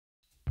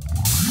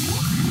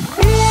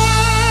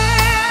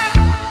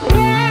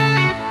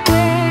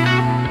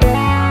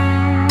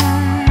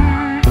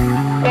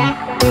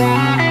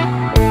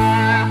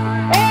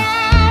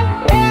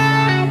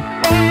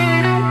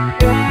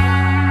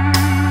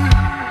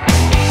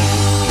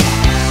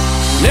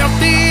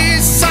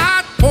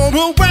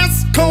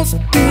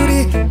was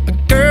beauty, a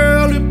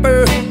girl who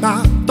burned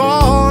my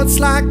thoughts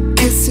like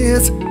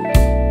kisses.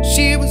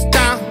 She was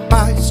down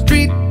by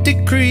street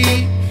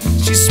decree.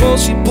 She swore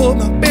she pulled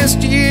my best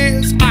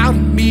years out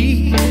of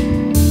me.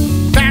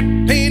 Fat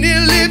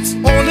painted lips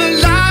on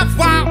a live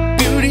wild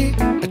beauty,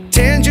 a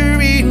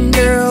tangerine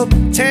girl,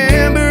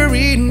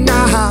 tambourine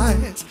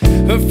eyes.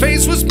 Her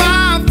face was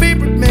my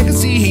favorite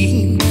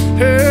magazine.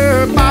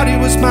 Her body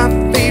was my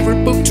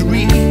favorite book to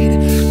read.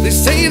 They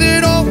say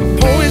that all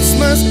poets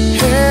must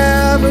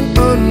have an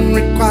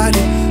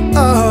unrequited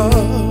love,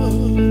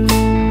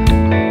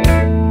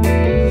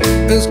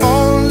 'cause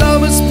all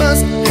lovers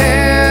must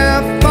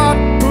have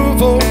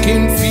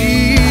thought-provoking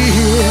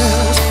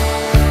fears.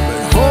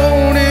 But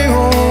holding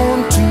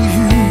on to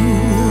you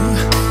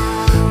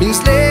means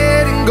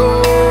letting go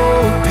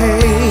of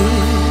pain,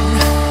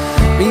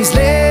 means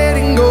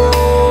letting go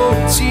of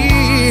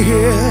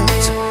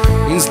tears,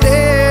 means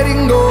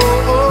letting go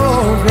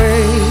of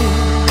rain,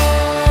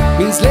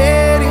 means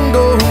letting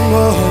go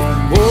of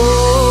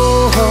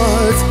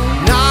what's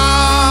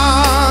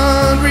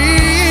not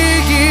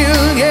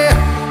real, yeah,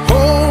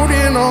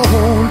 holding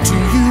on to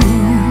you.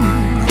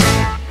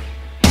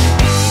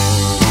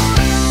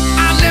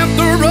 I left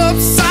the rough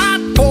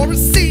side for a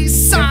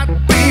seaside,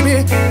 baby,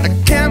 a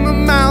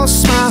chamomile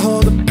smile,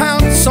 the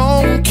pounce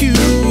on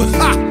cue.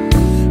 Ha!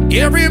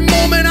 Every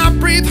moment I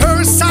breathe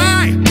her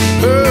sigh,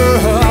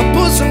 her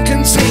bosom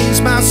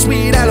contains my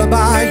sweet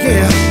alibi,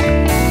 yeah.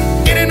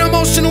 In an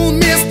emotional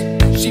mist,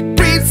 she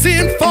breathes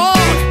in fog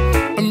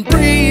and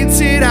breathes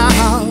it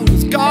out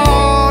as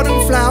garden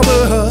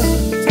flowers.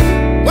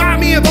 Why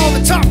me of all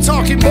the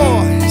talking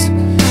boys?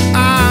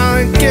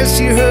 I guess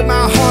she heard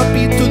my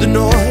heartbeat through the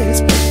noise.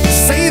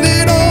 Say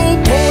that all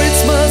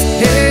poets must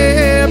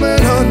have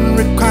an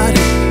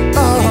unrequited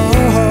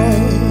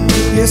love.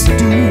 Yes, they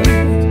do.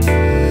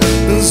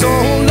 'Cause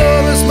all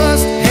lovers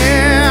must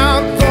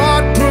have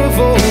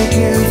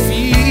thought-provoking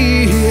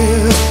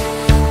fears.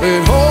 But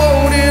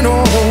holding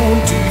on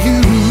to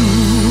you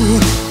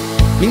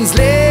means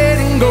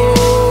letting go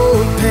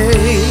of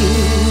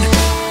pain,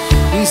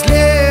 means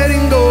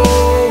letting go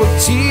of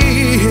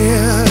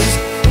tears,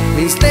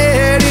 means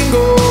letting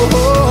go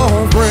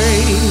of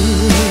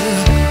rain.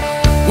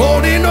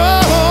 Holding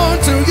on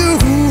to you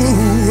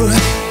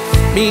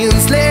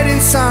means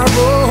letting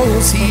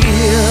sorrows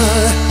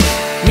heal,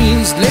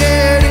 means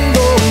letting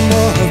go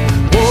of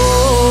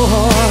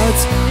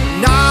what's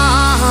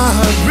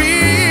not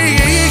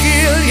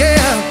real,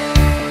 yeah,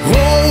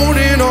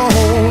 holding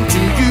on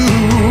to you.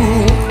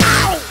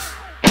 Ow!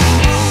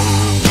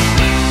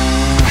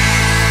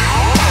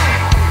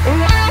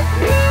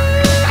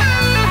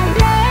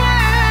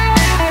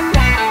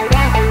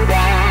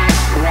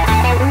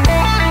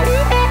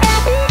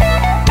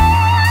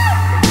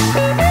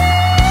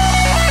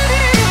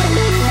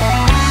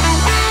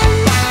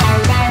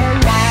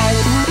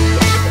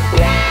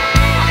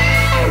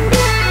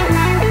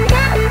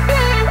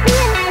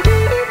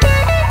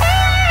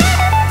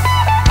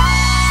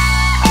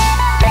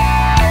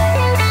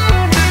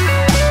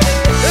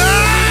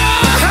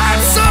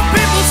 Some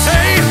people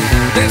say,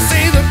 they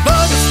say that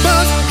lovers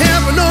must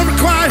have an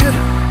unrequited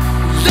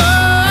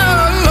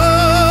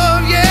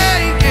love, yeah,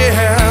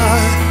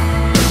 yeah.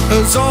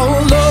 'Cause all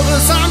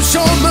lovers I'm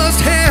sure must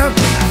have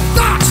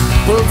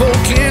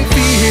thought-provoking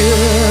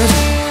fears.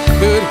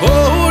 But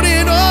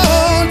holding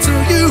on to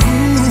you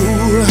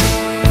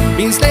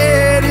means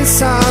letting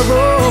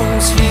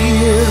sorrows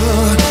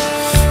heal,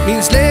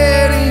 means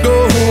letting go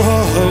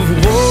of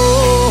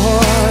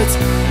what's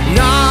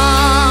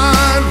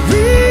not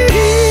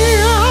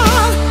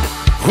real,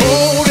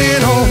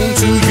 holding on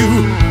to you.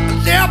 I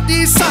left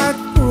east side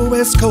for a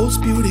West Coast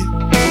beauty,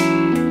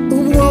 a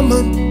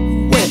woman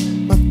wet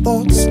my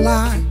thoughts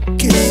like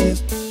kisses.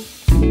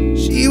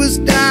 She was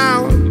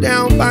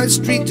down by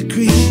street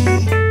decree.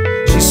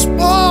 She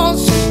swore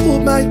she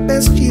pulled my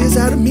best years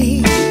out of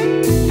me.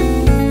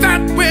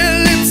 Fat red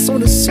lips on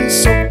a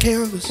sea-soaked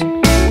canvas.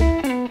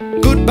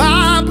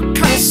 Goodbye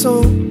Picasso,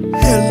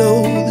 hello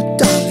the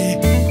Dolly.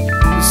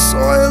 The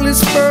soil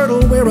is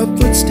fertile where her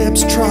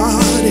footsteps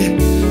trotted.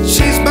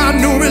 She's my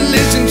new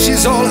religion,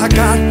 she's all I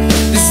got.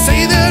 They say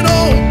that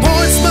all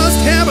boys must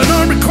have an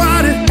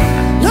unrequited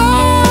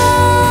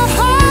love.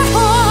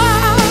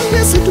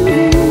 Yes, I do.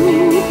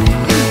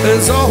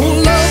 As all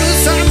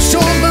lovers I'm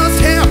sure must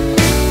have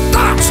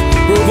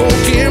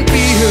thought-provoking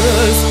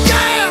fears,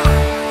 yeah,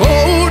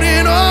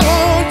 holding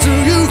on to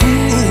you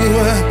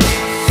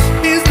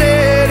means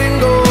letting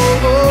go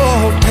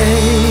of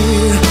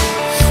pain,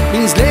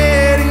 means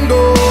letting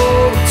go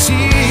of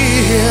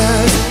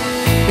tears,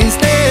 means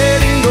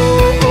letting go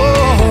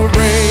of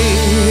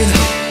rain.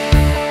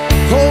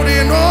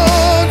 Holding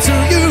on to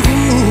you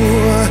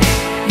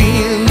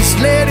means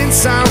letting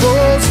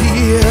sorrows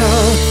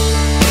heal.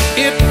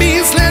 It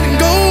means letting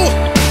go